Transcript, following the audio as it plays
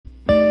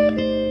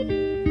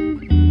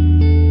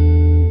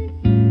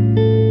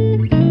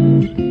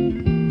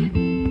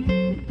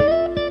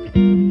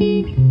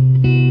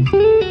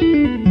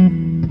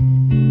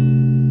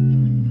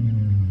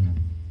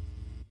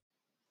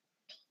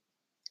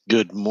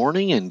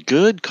morning and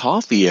good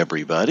coffee,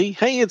 everybody.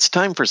 Hey, it's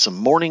time for some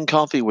morning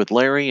coffee with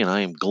Larry, and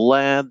I am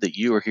glad that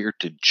you are here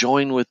to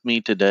join with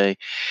me today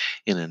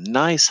in a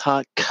nice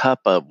hot cup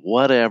of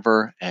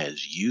whatever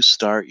as you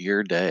start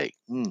your day.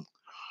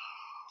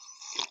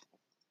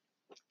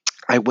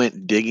 I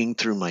went digging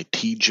through my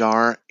tea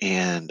jar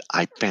and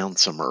I found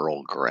some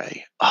Earl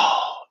Grey.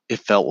 Oh, it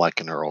felt like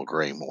an Earl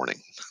Grey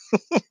morning.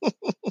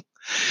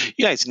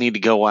 You guys need to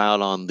go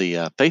out on the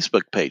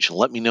Facebook page and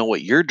let me know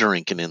what you're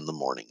drinking in the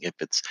morning. If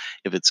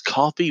it's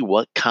coffee,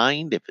 what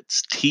kind? If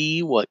it's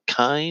tea, what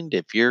kind?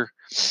 If you're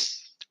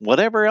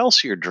whatever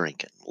else you're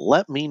drinking,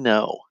 let me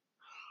know.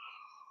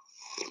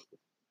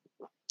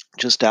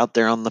 Just out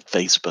there on the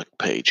Facebook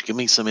page, give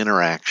me some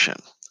interaction.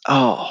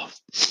 Oh,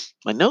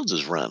 my nose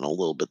is running a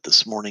little bit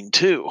this morning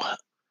too.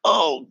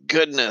 Oh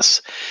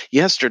goodness!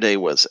 Yesterday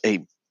was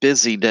a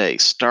busy day.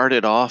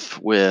 Started off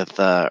with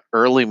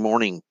early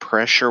morning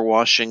pressure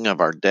washing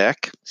of our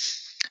deck.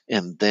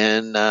 And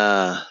then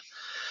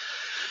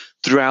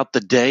throughout the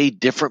day,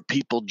 different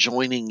people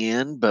joining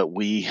in, but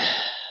we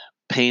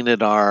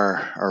painted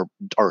or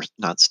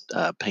not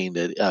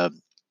painted,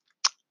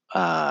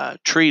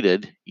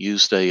 treated,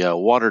 used a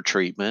water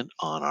treatment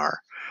on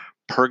our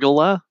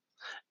pergola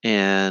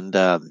and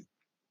on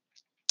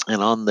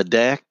the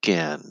deck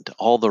and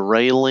all the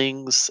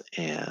railings.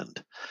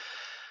 And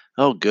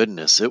oh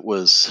goodness, it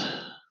was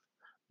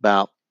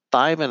about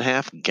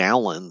 5.5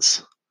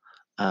 gallons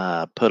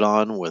put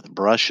on with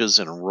brushes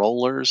and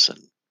rollers,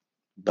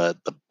 but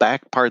the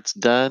back part's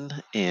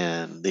done,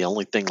 and the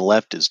only thing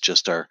left is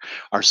just our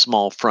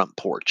small front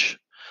porch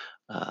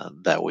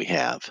that we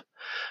have.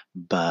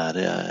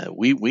 But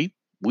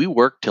we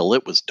worked till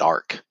it was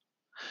dark,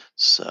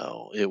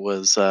 so it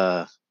was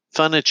a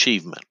fun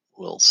achievement.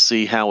 We'll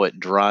see how it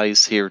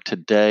dries here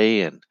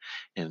today,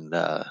 and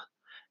uh,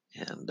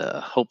 and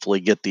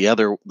hopefully get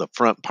the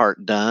front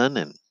part done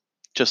and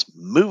just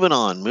moving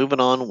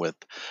on with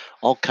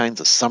all kinds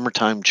of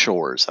summertime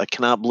chores. I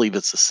cannot believe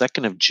it's the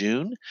 2nd of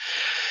June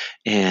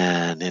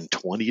and in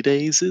 20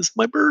 days is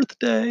my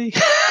birthday.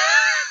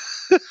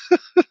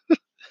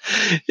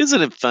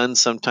 Isn't it fun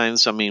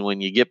sometimes? I mean, when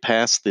you get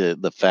past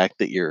the fact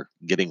that you're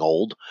getting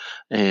old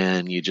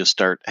and you just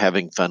start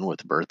having fun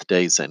with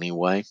birthdays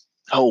anyway.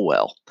 Oh,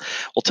 well.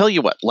 Well, tell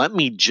you what, let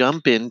me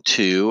jump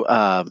into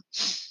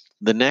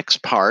the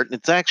next part.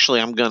 It's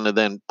actually, I'm going to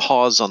then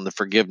pause on the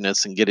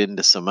forgiveness and get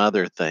into some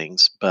other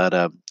things.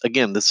 But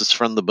again, this is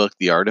from the book,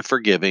 The Art of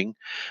Forgiving,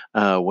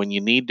 When You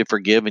Need to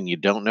Forgive and You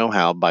Don't Know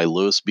How by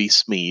Lewis B.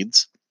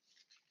 Smedes.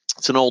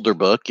 It's an older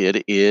book.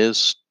 It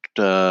is,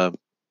 24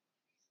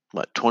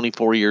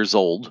 years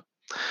old.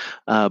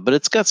 But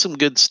it's got some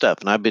good stuff.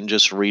 And I've been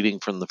just reading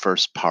from the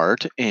first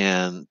part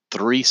and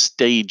 3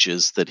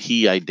 stages that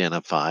he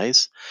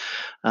identifies.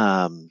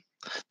 Um,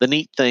 the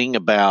neat thing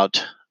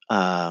about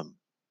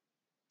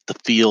the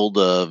field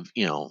of,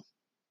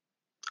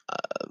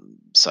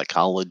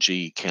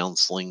 psychology,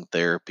 counseling,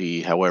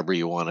 therapy, however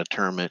you want to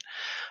term it,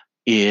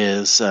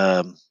 is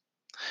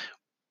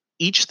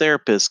each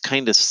therapist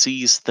kind of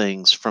sees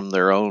things from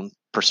their own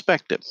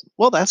perspective.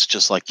 Well, that's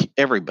just like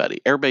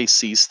everybody. Everybody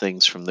sees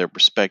things from their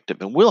perspective,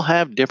 and we'll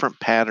have different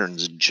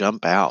patterns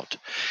jump out.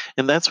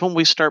 And that's when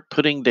we start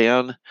putting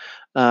down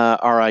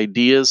our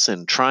ideas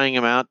and trying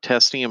them out,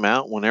 testing them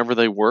out. Whenever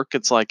they work,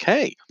 it's like,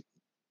 hey,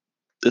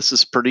 this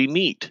is pretty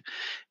neat.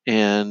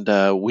 And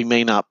we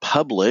may not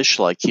publish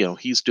like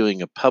he's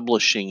doing a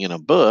publishing in a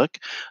book.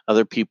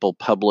 Other people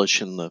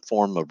publish in the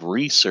form of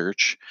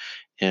research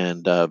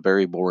and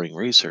very boring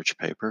research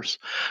papers.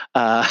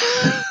 uh,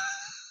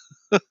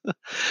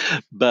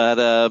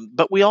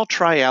 but we all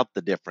try out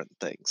the different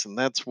things, and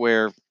that's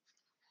where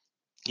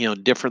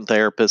different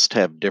therapists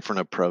have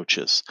different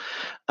approaches.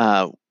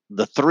 uh,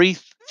 the 3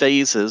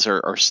 phases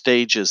or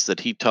stages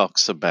that he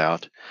talks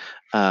about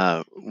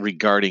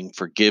regarding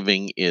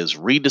forgiving is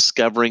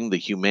rediscovering the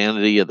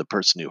humanity of the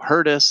person who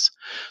hurt us,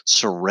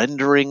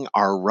 surrendering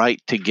our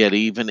right to get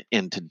even,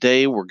 and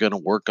today we're going to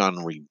work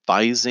on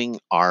revising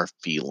our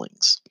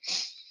feelings.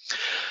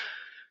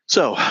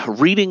 So,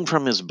 reading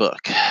from his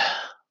book,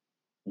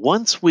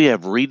 once we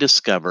have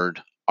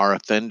rediscovered our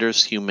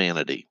offender's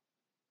humanity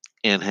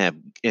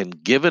and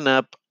given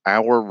up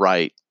our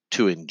right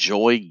to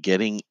enjoy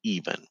getting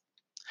even,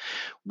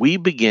 we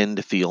begin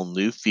to feel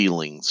new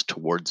feelings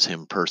towards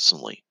him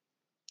personally.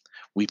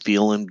 We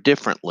feel him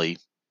differently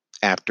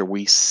after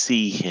we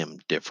see him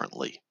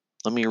differently.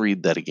 Let me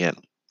read that again.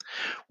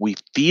 We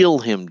feel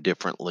him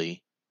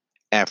differently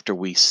after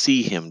we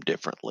see him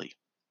differently.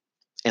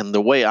 And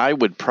the way I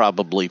would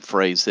probably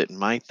phrase it in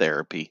my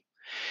therapy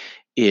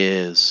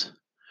is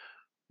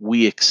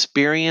we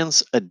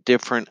experience a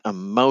different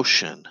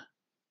emotion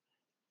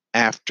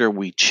after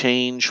we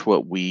change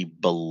what we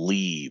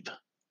believe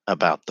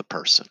about the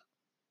person.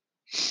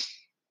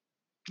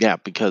 Yeah,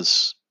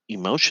 because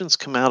emotions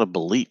come out of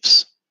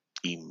beliefs.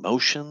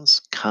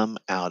 Emotions come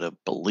out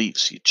of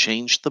beliefs. You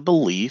change the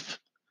belief,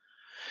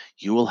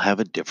 you will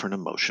have a different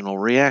emotional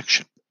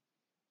reaction.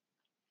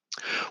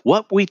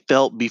 What we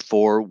felt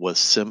before was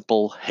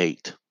simple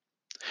hate.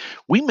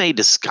 We may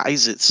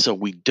disguise it so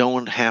we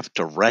don't have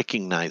to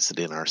recognize it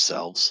in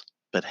ourselves,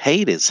 but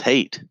hate is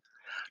hate,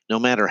 no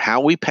matter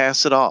how we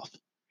pass it off.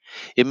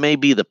 It may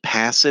be the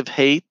passive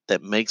hate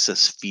that makes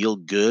us feel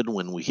good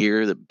when we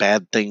hear that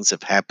bad things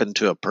have happened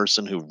to a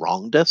person who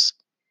wronged us,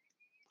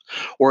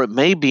 or it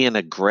may be an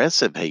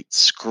aggressive hate,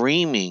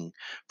 screaming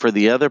for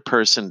the other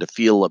person to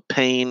feel a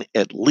pain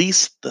at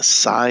least the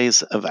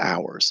size of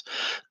ours.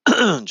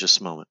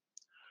 Just a moment.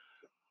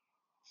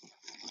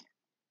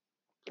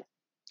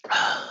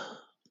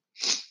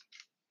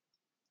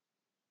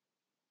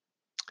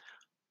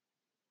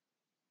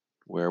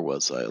 Where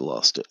was I?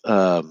 Lost it.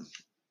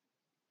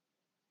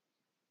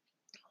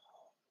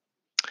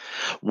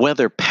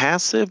 Whether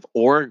passive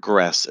or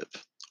aggressive,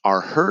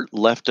 our hurt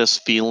left us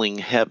feeling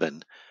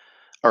heaven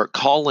or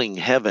calling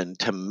heaven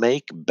to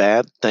make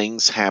bad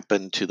things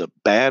happen to the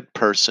bad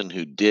person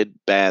who did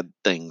bad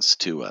things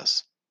to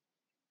us.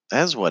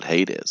 That's what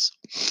hate is.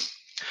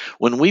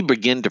 When we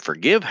begin to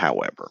forgive,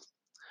 however,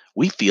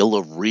 we feel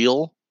a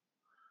real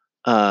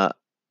uh,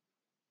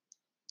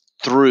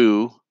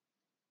 through.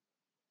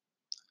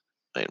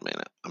 Wait a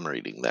minute, I'm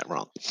reading that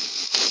wrong.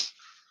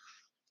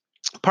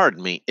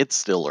 Pardon me, it's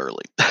still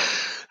early.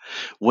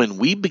 When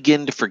we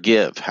begin to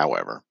forgive,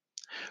 however,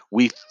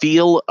 we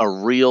feel a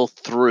real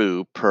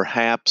through,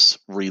 perhaps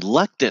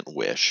reluctant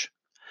wish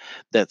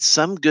that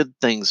some good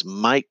things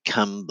might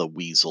come the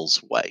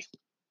weasel's way.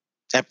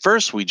 At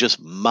first, we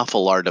just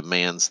muffle our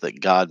demands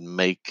that God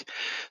make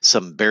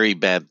some very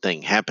bad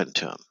thing happen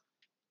to him.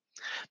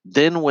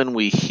 Then, when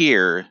we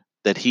hear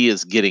that he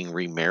is getting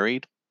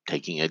remarried,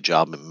 taking a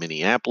job in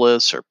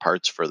Minneapolis or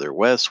parts further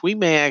west, we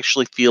may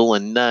actually feel a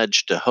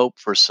nudge to hope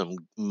for some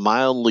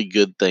mildly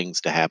good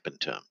things to happen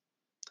to him.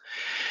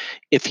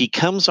 If he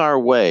comes our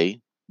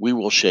way, we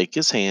will shake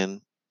his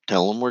hand,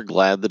 tell him we're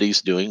glad that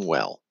he's doing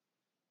well.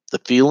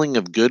 The feeling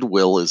of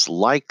goodwill is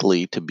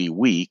likely to be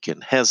weak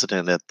and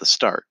hesitant at the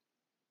start,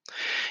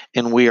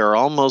 and we are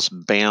almost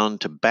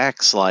bound to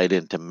backslide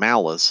into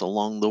malice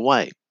along the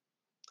way.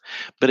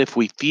 But if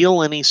we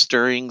feel any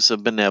stirrings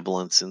of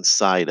benevolence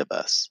inside of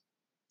us,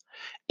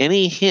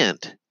 any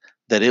hint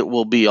that it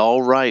will be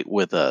all right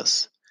with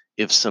us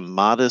if some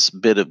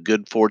modest bit of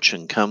good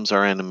fortune comes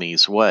our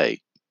enemy's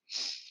way,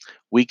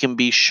 we can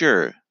be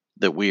sure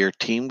that we are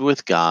teamed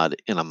with God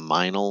in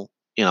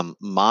a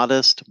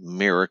modest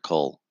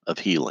miracle of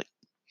healing.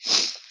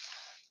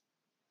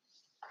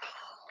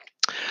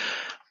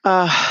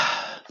 Uh,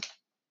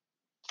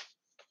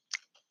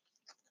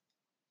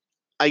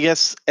 I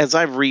guess as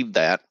I read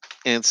that,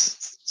 and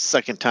it's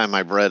second time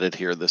I've read it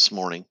here this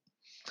morning,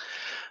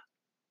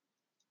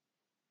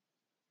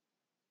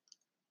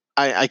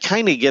 I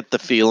kind of get the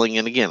feeling,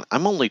 and again,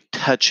 I'm only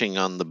touching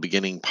on the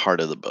beginning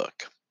part of the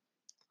book,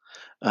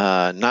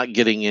 not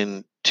getting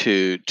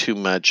into too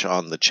much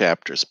on the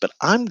chapters, but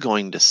I'm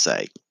going to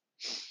say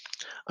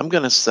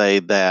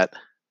that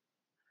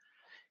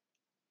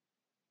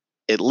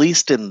at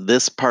least in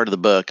this part of the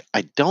book,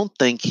 I don't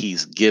think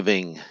he's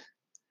giving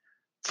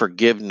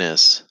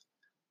forgiveness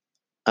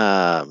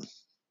um,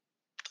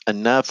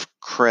 enough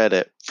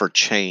credit for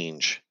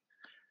change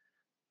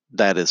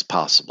that is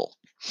possible.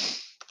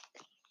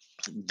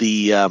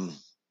 The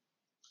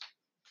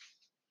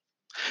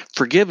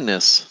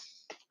forgiveness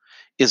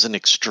is an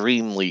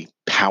extremely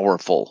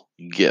powerful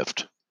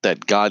gift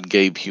that God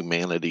gave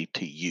humanity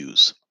to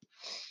use.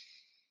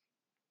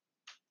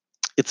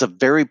 It's a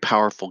very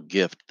powerful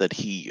gift that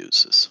He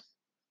uses.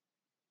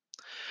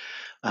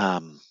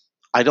 Um,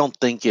 I don't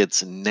think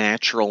it's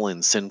natural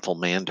in sinful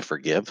man to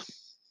forgive.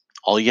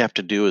 All you have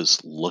to do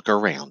is look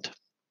around.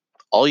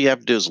 All you have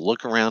to do is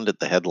look around at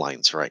the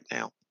headlines right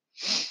now.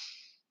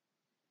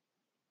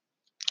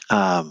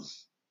 Um,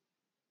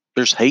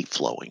 there's hate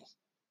flowing.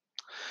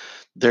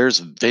 There's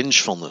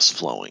vengefulness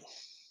flowing.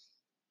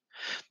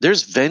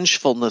 There's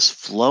vengefulness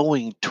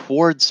flowing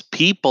towards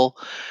people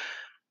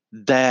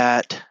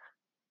that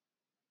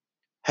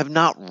have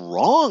not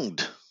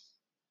wronged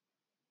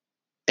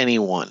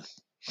anyone.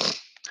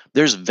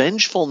 There's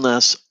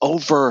vengefulness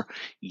over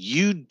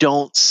you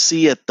don't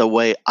see it the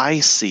way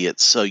I see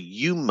it, so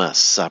you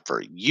must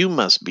suffer. You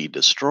must be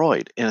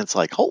destroyed. And it's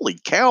like, holy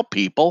cow,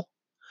 people.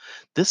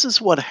 This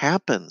is what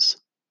happens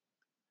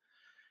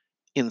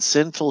in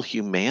sinful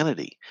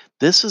humanity.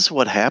 This is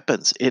what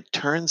happens. It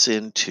turns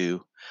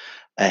into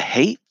a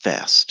hate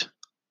fest.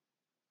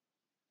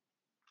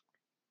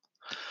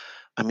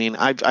 I mean,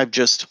 I've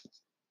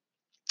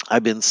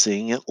been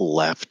seeing it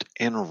left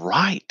and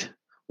right,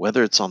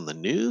 whether it's on the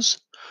news,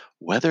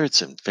 whether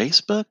it's in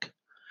Facebook.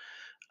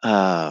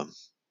 Um,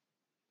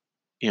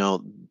 you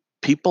know,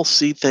 people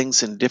see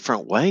things in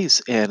different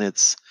ways, and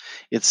it's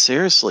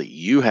seriously,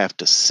 you have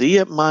to see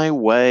it my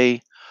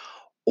way,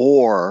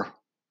 or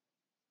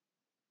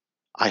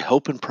I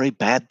hope and pray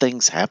bad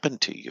things happen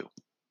to you.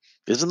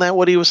 Isn't that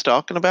what he was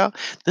talking about?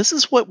 This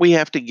is what we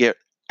have to get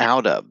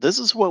out of. This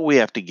is what we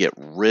have to get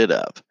rid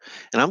of.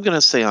 And I'm going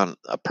to say on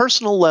a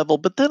personal level,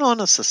 but then on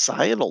a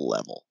societal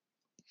level.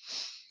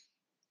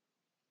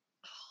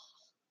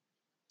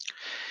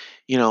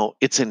 You know,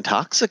 it's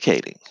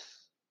intoxicating.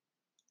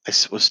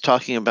 was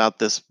talking about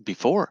this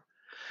before.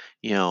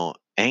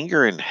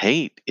 Anger and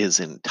hate is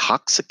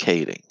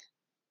intoxicating,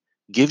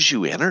 gives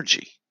you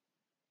energy.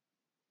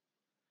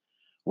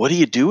 What do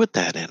you do with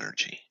that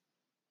energy?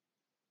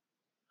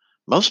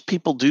 Most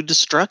people do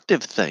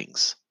destructive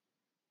things.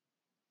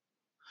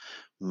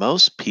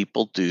 Most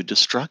people do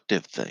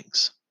destructive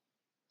things.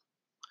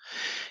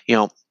 You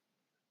know,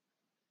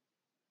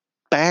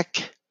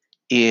 back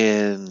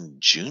in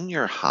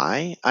junior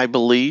high, I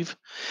believe,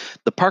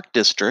 the Park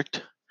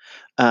District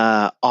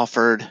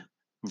offered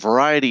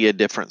variety of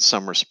different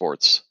summer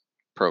sports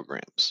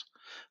programs.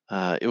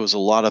 It was a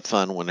lot of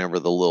fun whenever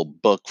the little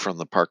book from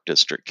the Park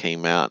District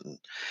came out. And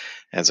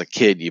as a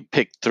kid, you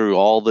picked through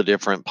all the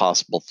different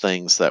possible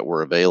things that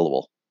were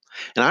available.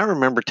 And I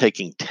remember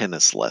taking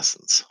tennis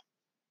lessons.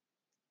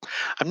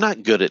 I'm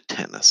not good at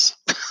tennis.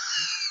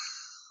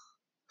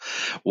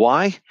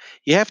 Why?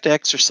 You have to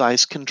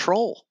exercise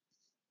control.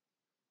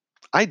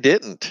 I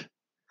didn't.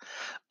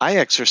 I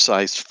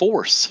exercised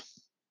force.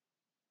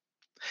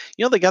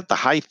 They got the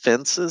high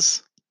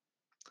fences.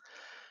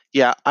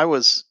 Yeah, I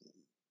was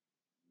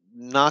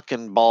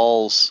knocking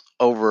balls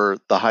over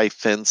the high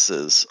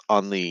fences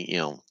on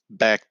the,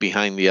 back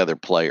behind the other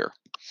player.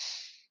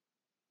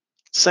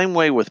 Same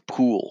way with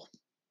pool.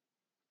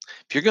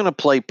 If you're going to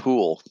play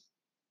pool,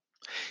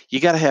 you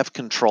got to have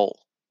control.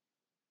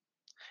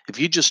 If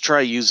you just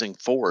try using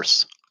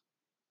force,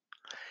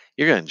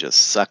 you're going to just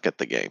suck at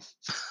the game.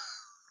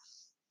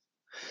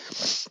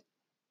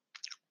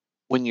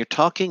 When you're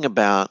talking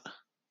about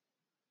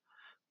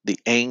the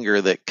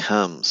anger that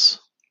comes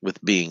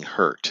with being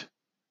hurt,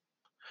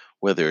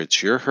 whether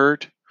it's your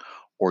hurt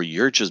or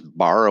you're just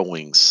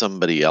borrowing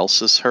somebody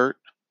else's hurt,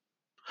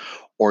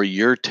 or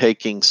you're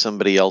taking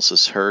somebody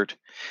else's hurt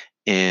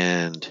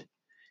and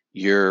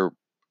you're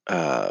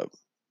uh,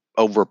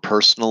 over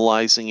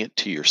personalizing it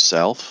to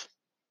yourself,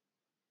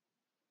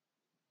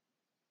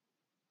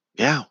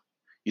 yeah,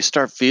 you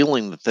start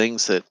feeling the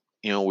things that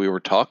we were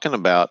talking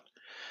about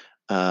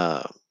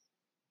uh,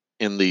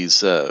 in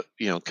these,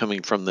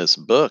 coming from this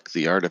book,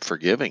 The Art of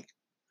Forgiving.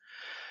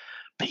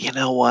 But you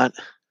know what?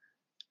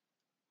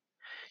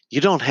 You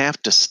don't have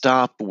to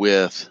stop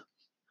with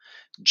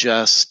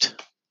just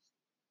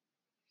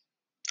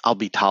I'll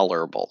be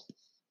tolerable.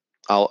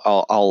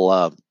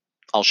 I'll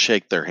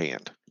shake their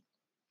hand.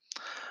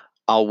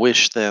 I'll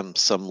wish them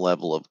some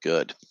level of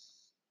good.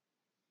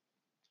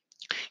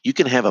 You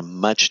can have a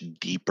much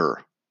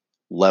deeper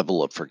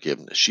level of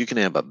forgiveness. You can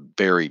have a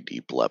very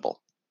deep level.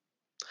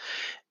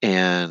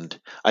 And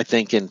I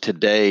think in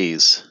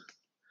today's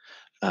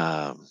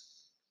um,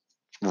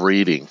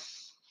 reading,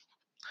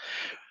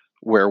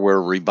 where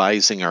we're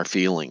revising our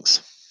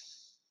feelings,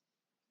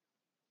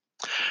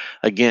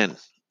 again,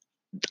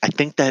 I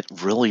think that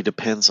really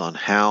depends on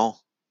how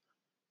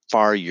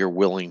far you're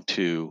willing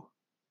to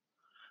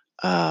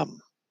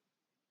um,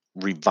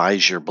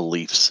 revise your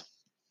beliefs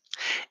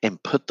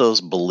and put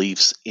those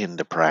beliefs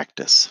into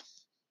practice.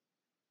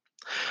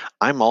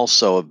 I'm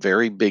also a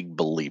very big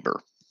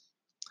believer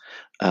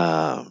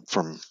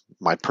from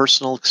my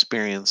personal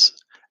experience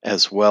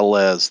as well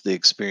as the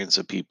experience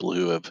of people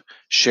who have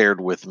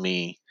shared with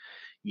me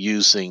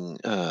using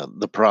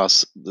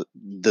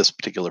this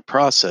particular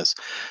process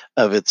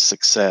of its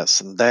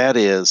success, and that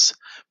is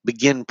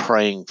begin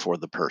praying for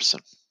the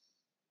person.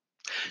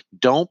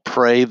 Don't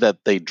pray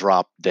that they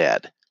drop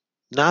dead.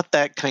 Not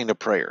that kind of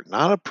prayer,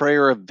 not a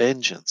prayer of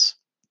vengeance,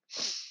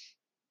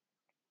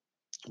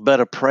 but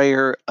a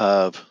prayer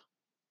of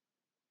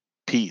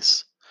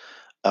peace,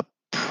 a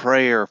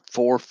prayer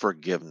for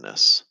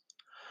forgiveness,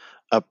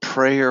 a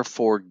prayer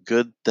for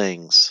good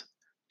things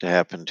to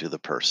happen to the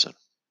person.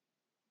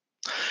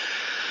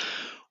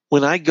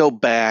 When I go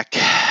back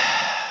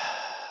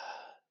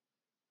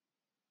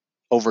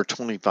over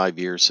 25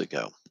 years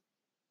ago,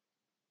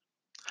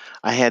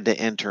 I had to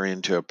enter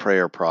into a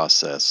prayer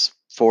process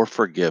for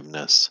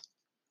forgiveness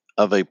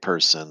of a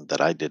person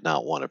that I did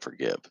not want to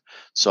forgive.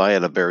 So I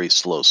had a very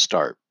slow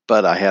start,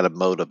 but I had a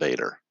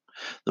motivator.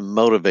 The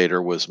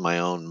motivator was my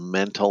own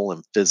mental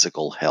and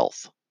physical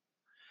health.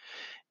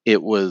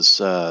 It was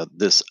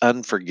this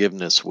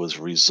unforgiveness was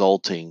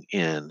resulting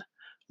in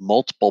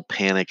multiple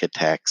panic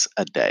attacks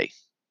a day.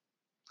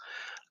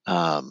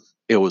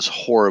 It was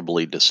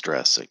horribly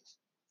distressing.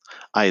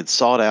 I had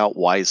sought out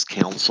wise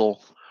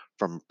counsel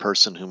from a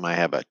person whom I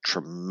have a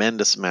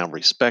tremendous amount of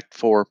respect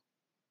for,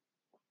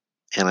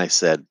 and I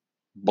said,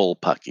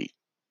 bullpucky,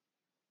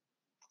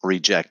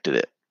 rejected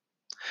it.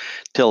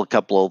 Till a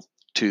couple of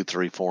 2,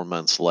 3, 4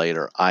 months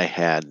later, I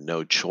had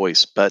no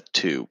choice but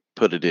to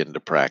put it into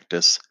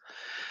practice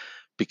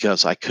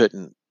because I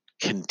couldn't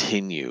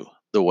continue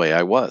the way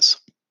I was.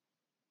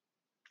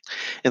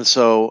 And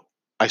so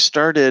I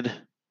started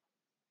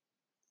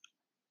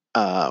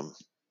um,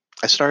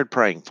 I started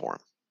praying for him.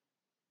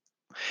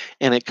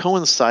 And it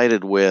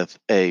coincided with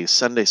a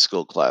Sunday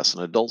school class,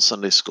 an adult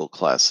Sunday school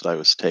class that I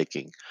was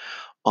taking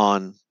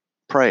on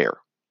prayer.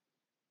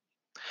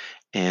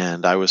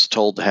 And I was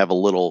told to have a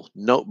little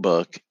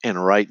notebook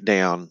and write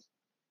down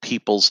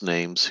people's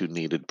names who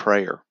needed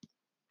prayer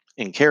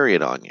and carry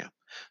it on you.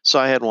 So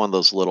I had one of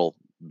those little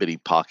bitty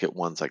pocket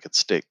ones I could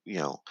stick,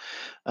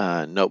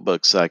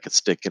 notebooks I could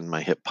stick in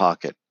my hip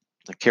pocket.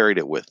 I carried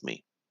it with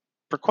me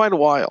for quite a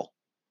while.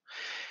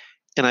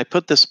 And I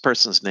put this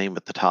person's name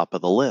at the top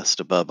of the list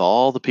above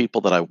all the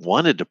people that I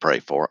wanted to pray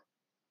for.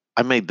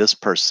 I made this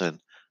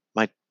person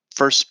my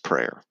first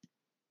prayer.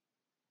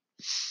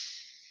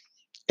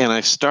 And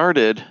I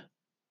started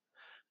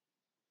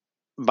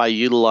by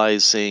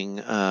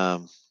utilizing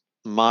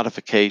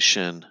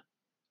modification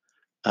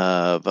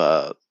of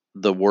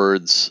the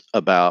words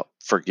about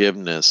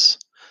forgiveness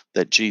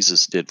that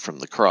Jesus did from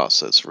the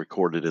cross, as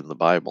recorded in the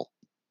Bible.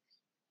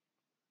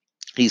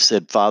 He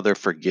said, "Father,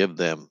 forgive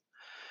them.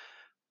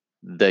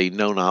 They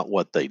know not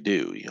what they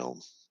do."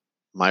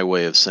 My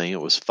way of saying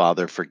it was,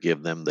 "Father,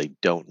 forgive them. They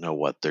don't know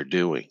what they're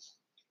doing."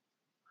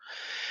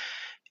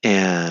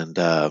 And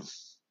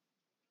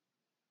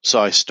so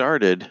I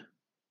started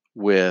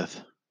with,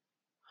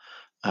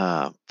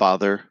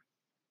 Father,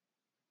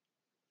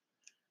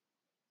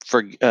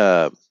 for,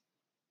 now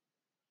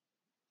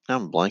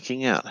I'm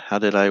blanking out. How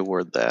did I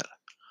word that?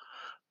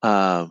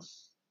 Uh,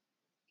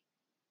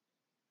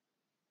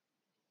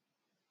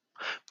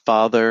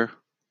 Father,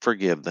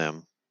 forgive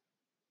them.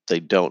 They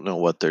don't know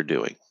what they're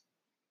doing.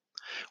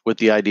 With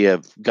the idea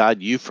of,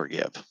 God, you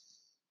forgive,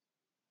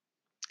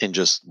 and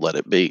just let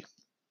it be.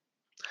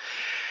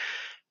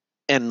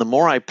 And the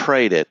more I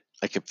prayed it,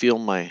 I could feel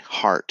my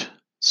heart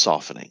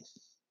softening.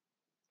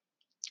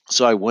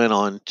 So I went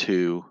on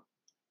to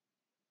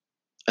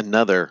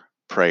another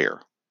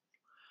prayer,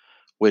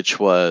 which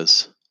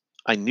was,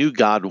 I knew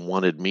God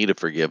wanted me to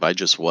forgive. I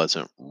just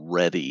wasn't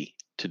ready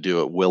to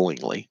do it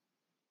willingly.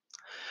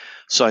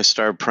 So I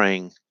started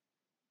praying,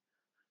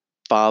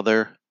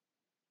 Father,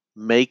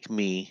 make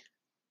me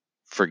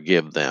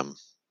forgive them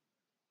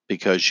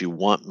because you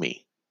want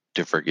me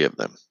to forgive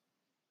them.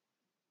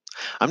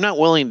 I'm not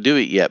willing to do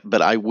it yet,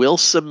 but I will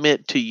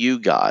submit to you,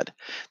 God,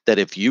 that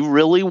if you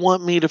really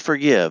want me to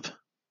forgive,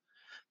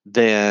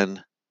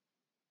 then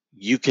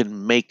you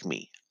can make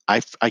me.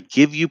 I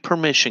give you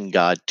permission,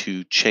 God,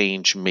 to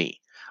change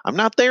me. I'm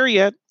not there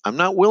yet. I'm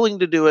not willing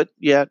to do it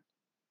yet.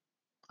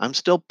 I'm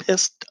still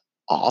pissed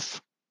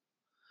off,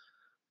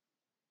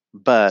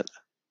 but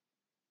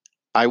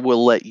I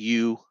will let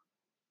you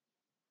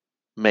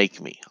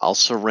make me. I'll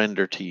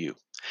surrender to you.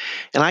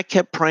 And I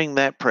kept praying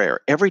that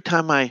prayer every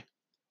time I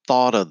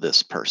thought of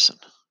this person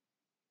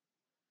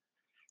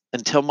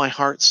until my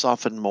heart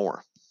softened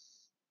more.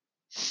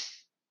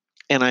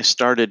 And I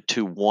started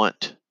to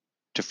want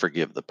to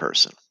forgive the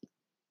person.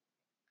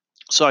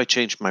 So I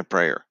changed my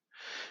prayer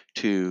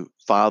to,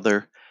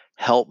 Father,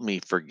 help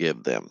me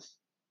forgive them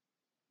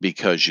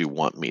because you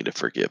want me to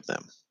forgive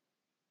them.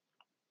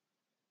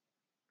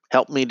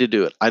 Help me to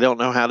do it. I don't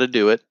know how to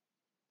do it,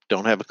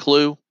 don't have a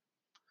clue,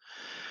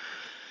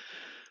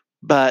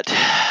 but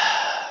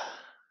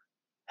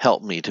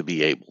help me to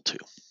be able to.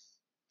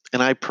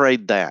 And I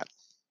prayed that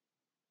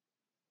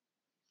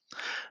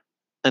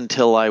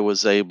until I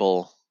was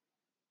able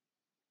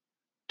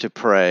to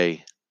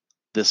pray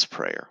this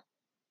prayer,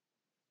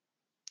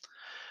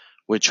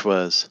 which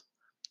was,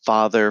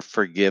 Father,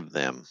 forgive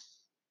them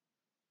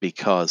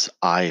because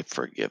I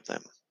forgive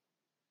them.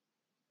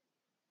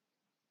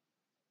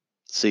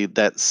 See,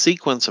 that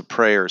sequence of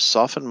prayers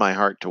softened my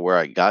heart to where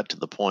I got to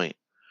the point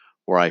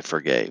where I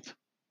forgave.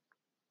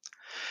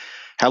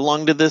 How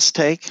long did this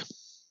take?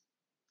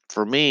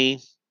 For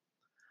me,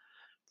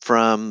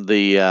 from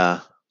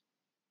the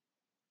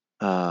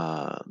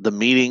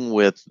meeting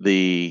with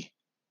the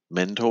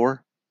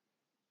mentor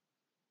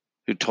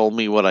who told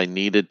me what I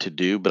needed to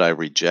do, but I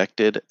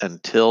rejected,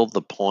 until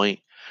the point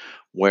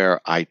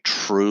where I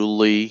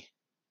truly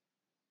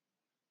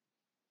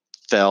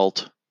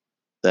felt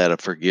that a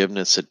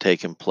forgiveness had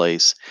taken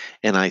place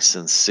and I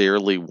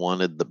sincerely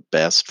wanted the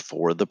best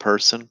for the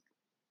person.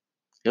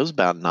 It was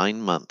about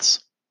 9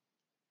 months.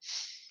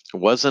 It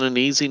wasn't an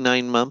easy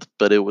 9 month,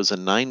 but it was a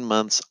 9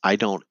 months I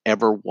don't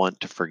ever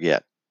want to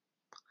forget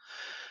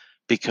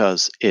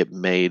because it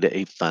made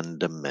a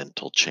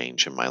fundamental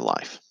change in my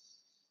life.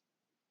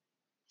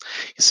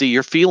 You see,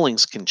 your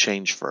feelings can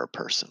change for a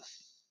person.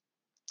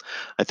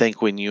 I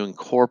think when you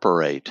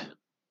incorporate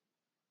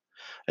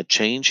a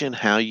change in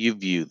how you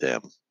view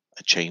them,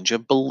 a change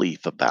of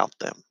belief about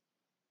them,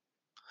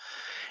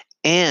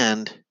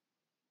 and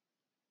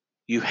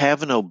you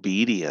have an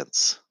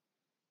obedience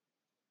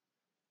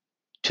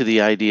to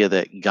the idea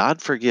that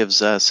God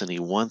forgives us and He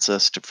wants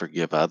us to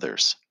forgive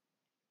others.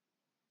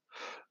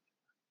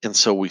 And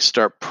so we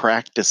start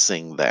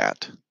practicing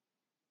that.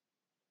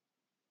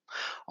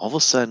 All of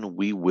a sudden,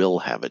 we will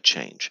have a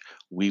change.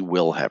 We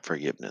will have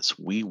forgiveness.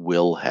 We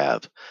will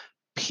have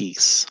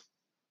peace.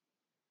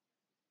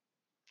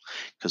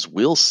 Because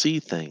we'll see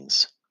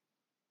things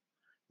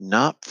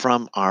not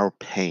from our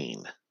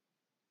pain,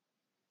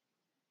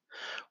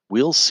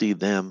 we'll see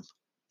them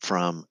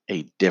from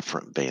a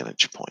different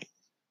vantage point.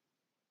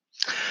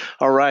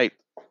 All right.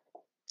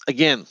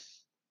 Again,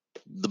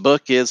 the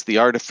book is The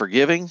Art of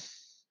Forgiving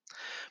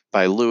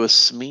by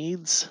Lewis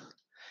Smedes.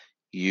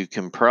 You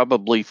can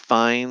probably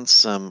find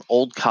some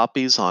old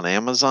copies on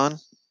Amazon.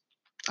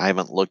 I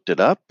haven't looked it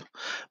up,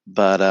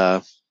 but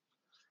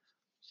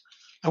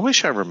I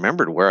wish I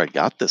remembered where I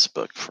got this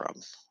book from.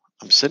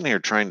 I'm sitting here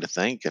trying to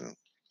think, and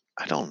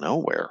I don't know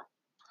where.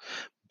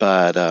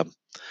 But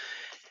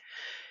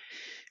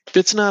if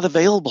it's not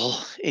available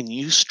and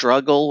you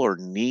struggle or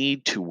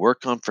need to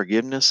work on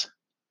forgiveness,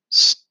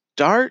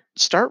 start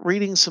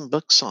reading some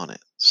books on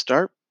it.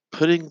 Start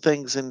putting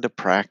things into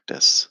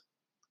practice.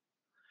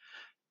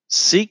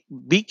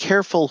 Be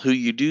careful who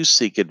you do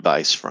seek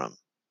advice from,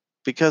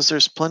 because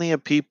there's plenty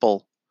of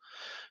people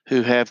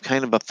who have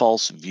kind of a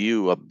false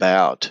view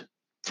about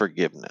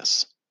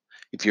forgiveness.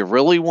 If you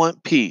really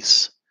want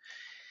peace,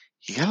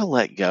 you got to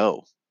let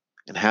go.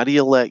 And how do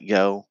you let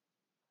go?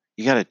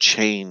 You got to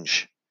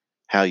change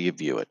how you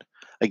view it.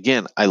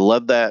 Again, I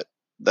love that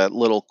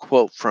little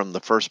quote from the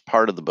first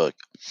part of the book.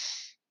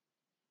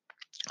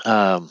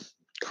 Um,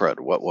 crud,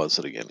 what was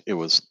it again? It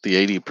was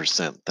the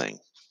 80% thing.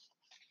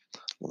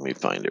 Let me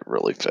find it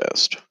really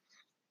fast.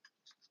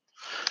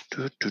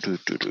 Do, do, do,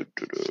 do, do,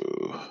 do,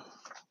 do.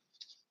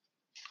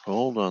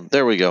 Hold on.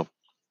 There we go.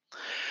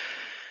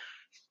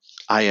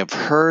 I have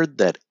heard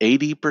that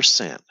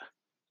 80%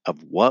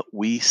 of what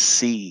we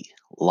see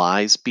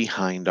lies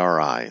behind our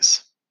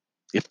eyes.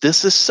 If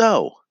this is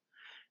so,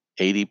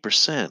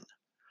 80%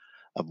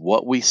 of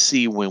what we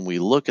see when we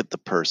look at the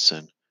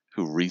person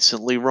who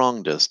recently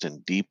wronged us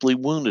and deeply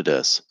wounded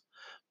us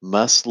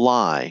must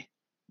lie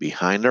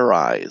behind our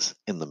eyes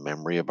in the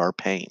memory of our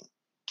pain.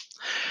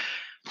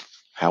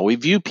 How we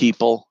view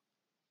people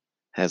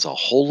has a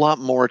whole lot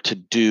more to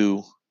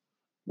do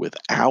with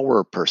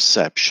our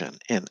perception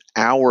and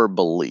our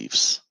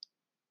beliefs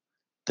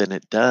than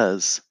it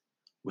does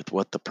with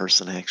what the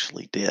person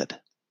actually did.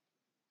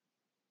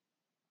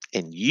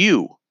 And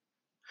you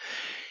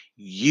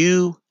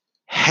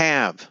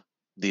have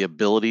the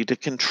ability to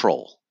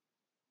control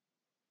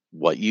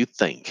what you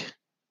think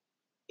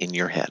in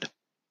your head.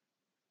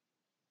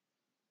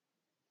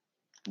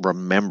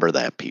 Remember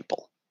that,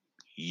 people.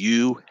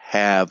 You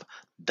have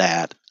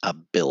that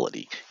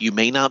ability. You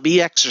may not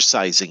be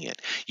exercising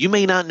it. You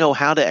may not know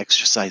how to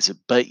exercise it,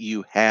 but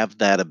you have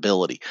that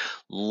ability.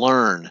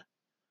 Learn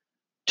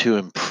to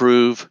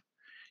improve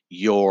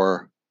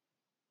your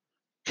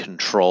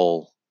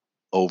control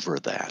over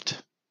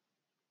that.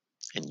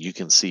 And you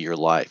can see your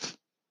life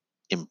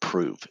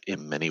improve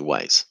in many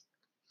ways.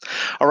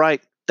 All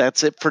right,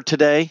 that's it for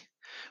today.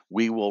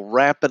 We will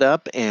wrap it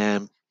up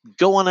and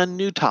go on a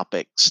new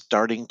topic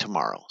starting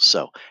tomorrow.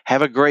 So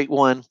have a great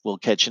one. We'll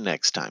catch you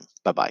next time.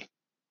 Bye bye.